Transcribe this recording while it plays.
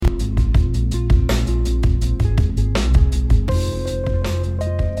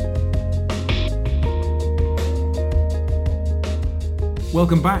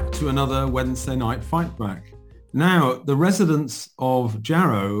Welcome back to another Wednesday night Fightback. Now, the residents of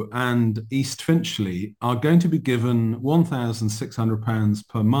Jarrow and East Finchley are going to be given £1,600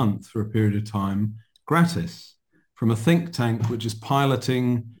 per month for a period of time gratis from a think tank which is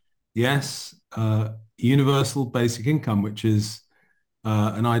piloting, universal basic income, which is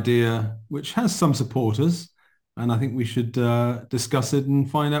an idea which has some supporters. And I think we should discuss it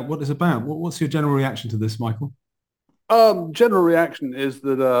and find out what it's about. What's your general reaction to this, Michael? General reaction is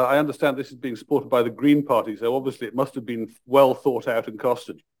that I understand this is being supported by the Green Party, so obviously it must have been well thought out and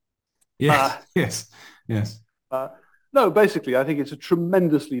costed. Yes. No, basically, I think it's a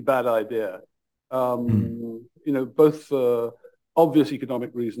tremendously bad idea. Both for obvious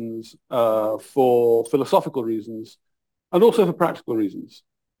economic reasons, for philosophical reasons, and also for practical reasons.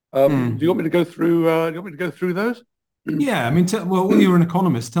 Do you want me to go through? Do you want me to go through those? Yeah, I mean, you're an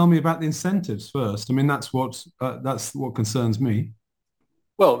economist. Tell me about the incentives first. I mean, that's what concerns me.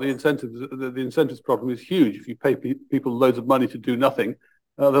 Well, the incentives problem is huge. If you pay people loads of money to do nothing,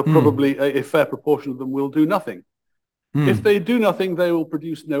 they'll probably a fair proportion of them will do nothing. If they do nothing, they will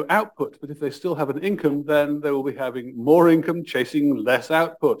produce no output. But if they still have an income, then they will be having more income chasing less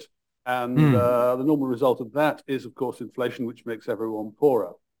output. And the normal result of that is, of course, inflation, which makes everyone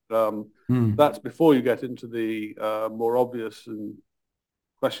poorer. That's before you get into the more obvious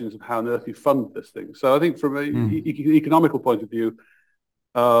questions of how on earth you fund this thing. So I think from an economical point of view,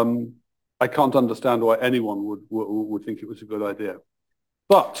 I can't understand why anyone would think it was a good idea.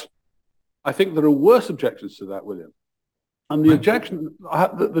 But I think there are worse objections to that, William. And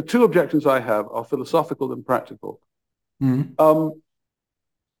the two objections I have are philosophical and practical. Now,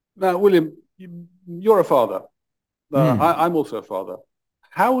 William, you're a father. I'm also a father.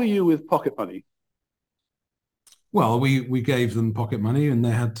 How are you with pocket money? Well, we gave them pocket money and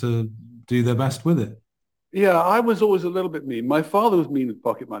they had to do their best with it. Yeah, I was always a little bit mean. My father was mean with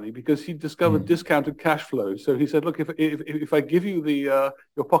pocket money because he discovered discounted cash flows. So he said, look, if I give you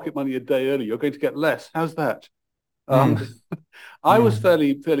your pocket money a day early, you're going to get less. How's that? I was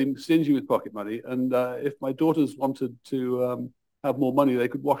fairly stingy with pocket money. And if my daughters wanted to have more money, they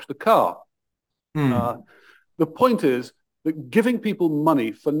could wash the car. The point is, that giving people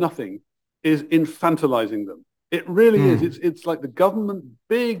money for nothing is infantilizing them. It really is. It's like the government,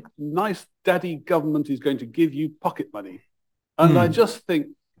 big, nice daddy government is going to give you pocket money. And I just think,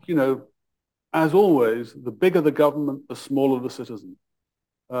 as always, the bigger the government, the smaller the citizen.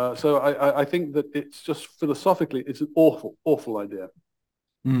 So I think that it's just philosophically, it's an awful, awful idea.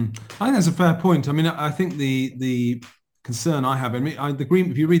 I think that's a fair point. I mean, I think the concern I have,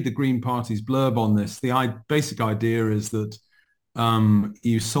 if you read the Green Party's blurb on this, the basic idea is that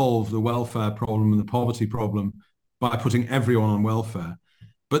you solve the welfare problem and the poverty problem by putting everyone on welfare.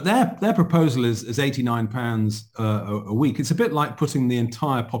 But their proposal is £89 a week. It's a bit like putting the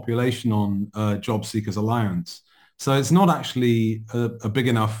entire population on job seekers allowance. So it's not actually a big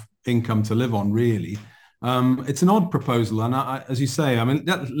enough income to live on, really. It's an odd proposal, and as you say, I mean,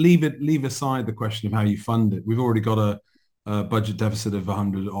 leave aside the question of how you fund it. We've already got a budget deficit of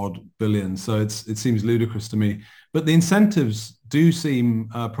 100 odd billion, so it seems ludicrous to me. But the incentives do seem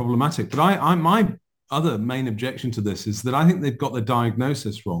problematic. But my other main objection to this is that I think they've got the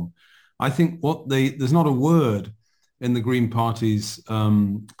diagnosis wrong. I think there's not a word in the Green Party's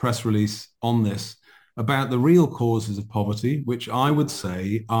press release on this about the real causes of poverty, which I would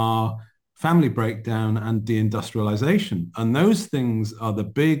say are family breakdown and deindustrialization. And those things are the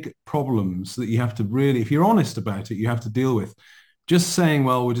big problems that you have to really, if you're honest about it, you have to deal with. Just saying,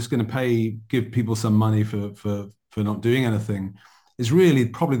 well, we're just going to give people some money for not doing anything is really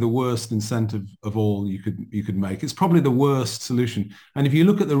probably the worst incentive of all you could make. It's probably the worst solution. And if you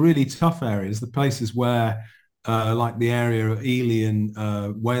look at the really tough areas, the places where like the area of Ely in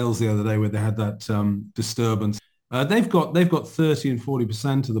Wales the other day where they had that disturbance, they've got 30 and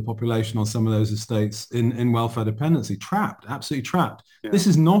 40% of the population on some of those estates in welfare dependency, absolutely trapped. Yeah. This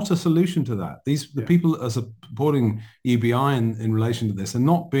is not a solution to that. The people that are supporting UBI in relation to this are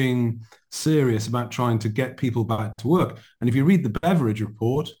not being serious about trying to get people back to work. And if you read the Beveridge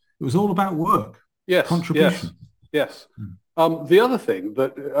report, it was all about work. Yes, contribution. Yes. The other thing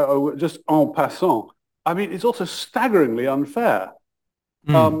that, just en passant, I mean, it's also staggeringly unfair.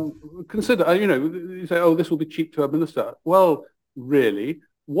 Consider, you say, oh, this will be cheap to administer. Well, really,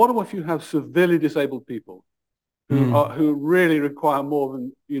 what if you have severely disabled people who really require more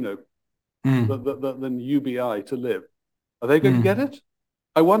than, than UBI to live? Are they going to get it?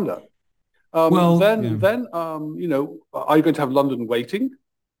 I wonder. Then, are you going to have London waiting?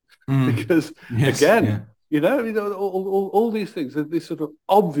 Because again, all these things, these sort of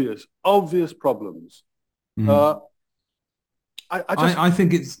obvious problems. I just I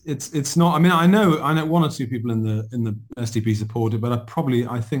think it's not. I mean, I know one or two people in the SDP support it, but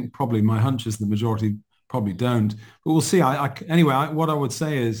I think probably my hunch is the majority probably don't. But we'll see. Anyway, what I would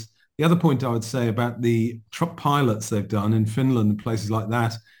say is the other point I would say about the truck pilots they've done in Finland and places like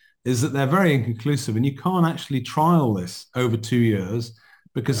that is that they're very inconclusive, and you can't actually trial this over 2 years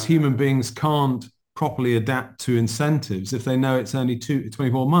because yeah. human beings can't properly adapt to incentives if they know it's only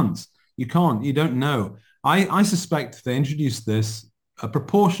 24 months. You don't know. I suspect if they introduced this, a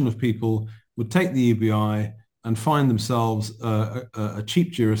proportion of people would take the UBI and find themselves a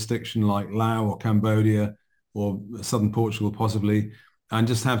cheap jurisdiction like Laos or Cambodia or southern Portugal possibly, and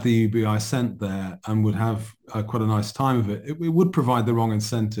just have the UBI sent there and would have quite a nice time of it. It would provide the wrong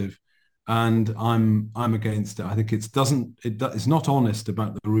incentive, and I'm against it. I think it's not honest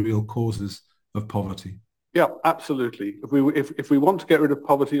about the real causes of poverty. Yeah, absolutely. If we want to get rid of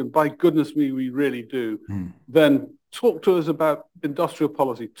poverty, and by goodness me, we really do, Mm. then talk to us about industrial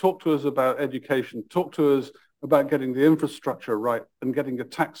policy, talk to us about education, talk to us about getting the infrastructure right and getting the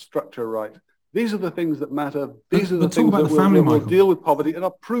tax structure right. These are the things that matter. These are the But talk things about that the family, will Michael. deal with poverty and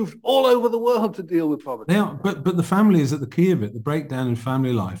are proved all over the world to deal with poverty. They are, but the family is at the key of it, the breakdown in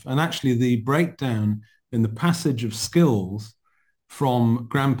family life, and actually the breakdown in the passage of skills from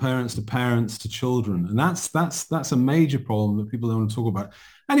grandparents to parents to children. And that's a major problem that people don't want to talk about.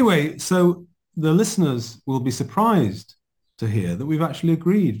 Anyway, so the listeners will be surprised to hear that we've actually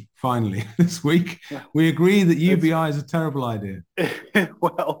agreed finally this week. We agree that UBI is a terrible idea.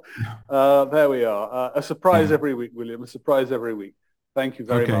 Well, there we are. A surprise every week, William. A surprise every week. Thank you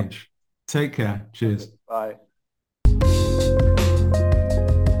very Okay. much. Take care. Cheers. Okay, bye.